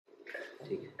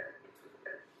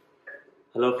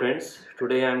Hello friends,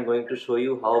 today I am going to show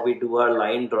you how we do our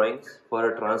line drawings for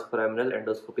a transforaminal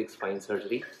endoscopic spine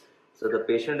surgery. So the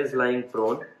patient is lying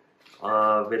prone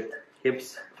with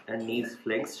hips and knees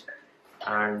flexed,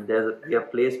 and we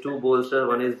have placed two bolsters,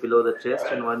 one is below the chest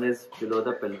and one is below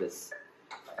the pelvis,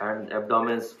 and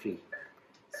abdomen is free.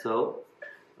 So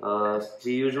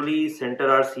we usually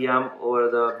center our C-arm over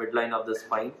the midline of the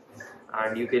spine,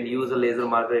 and you can use a laser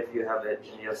marker if you have it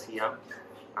in your C-arm.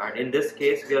 And in this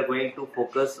case we are going to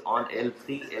focus on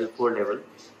L3, L4 level.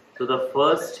 So the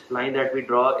first line that we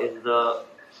draw is the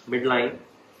midline.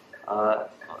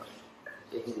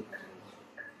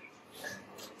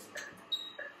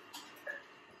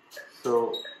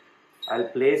 So I'll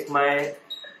place my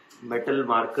metal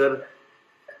marker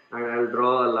and I'll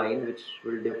draw a line which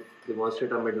will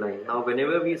demonstrate a midline. Now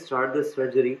whenever we start this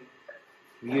surgery,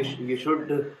 you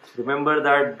should remember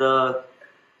that the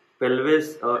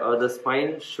pelvis or the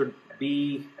spine should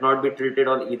not be tilted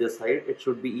on either side. It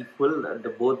should be equal, and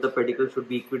both the pedicles should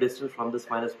be equidistant from the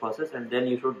spinous process, and then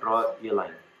you should draw your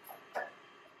line.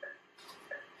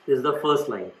 This is the first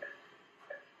line.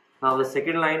 Now the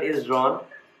second line is drawn,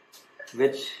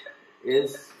 which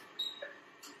is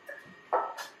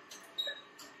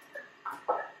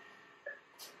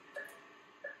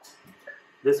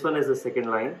this one is the second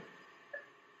line,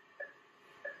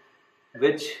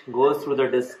 which goes through the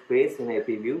disc space in AP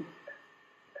view.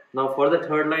 Now for the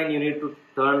third line, you need to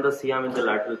turn the C-arm in the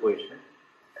lateral position.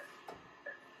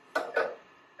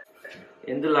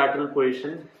 In the lateral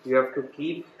position, you have to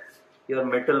keep your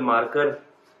metal marker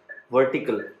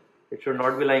vertical. It should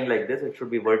not be lying like this, it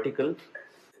should be vertical.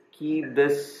 Keep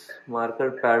this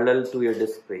marker parallel to your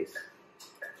disc space.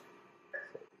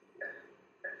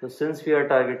 So since we are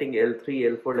targeting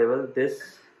L3, L4 level,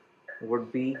 this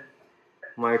would be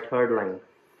my third line.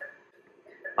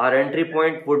 Our entry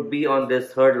point would be on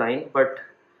this third line, but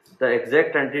the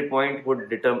exact entry point would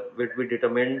be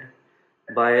determined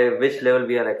by which level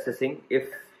we are accessing. If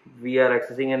we are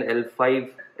accessing an L5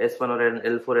 S1 or an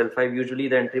L4 L5, usually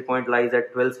the entry point lies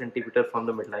at 12 centimeters from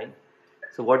the midline.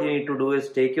 So what you need to do is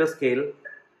take your scale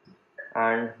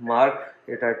and mark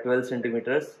it at 12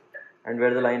 centimeters, and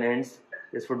where the line ends,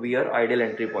 this would be your ideal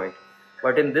entry point.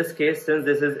 But in this case, since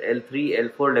this is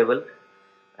L3 L4 level,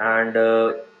 and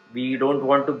we don't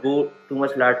want to go too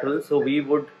much lateral, so we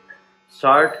would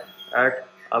start at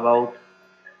about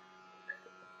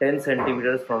 10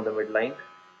 centimeters from the midline,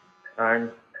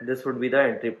 and this would be the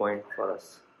entry point for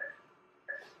us.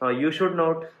 Now you should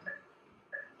note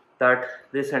that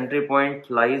this entry point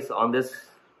lies on this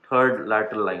third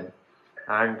lateral line,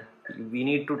 and we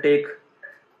need to take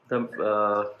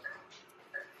the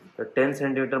 10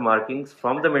 centimeter markings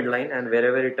from the midline, and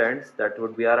wherever it ends, that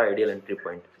would be our ideal entry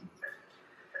point.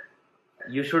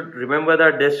 You should remember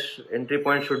that this entry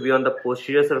point should be on the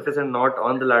posterior surface and not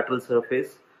on the lateral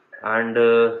surface, and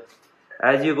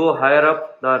as you go higher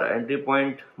up, the entry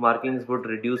point markings would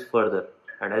reduce further,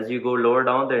 and as you go lower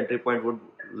down, the entry point would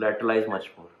lateralize much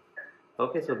more.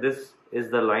 Okay, so this is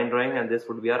the line drawing, and this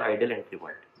would be our ideal entry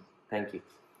point. Thank you.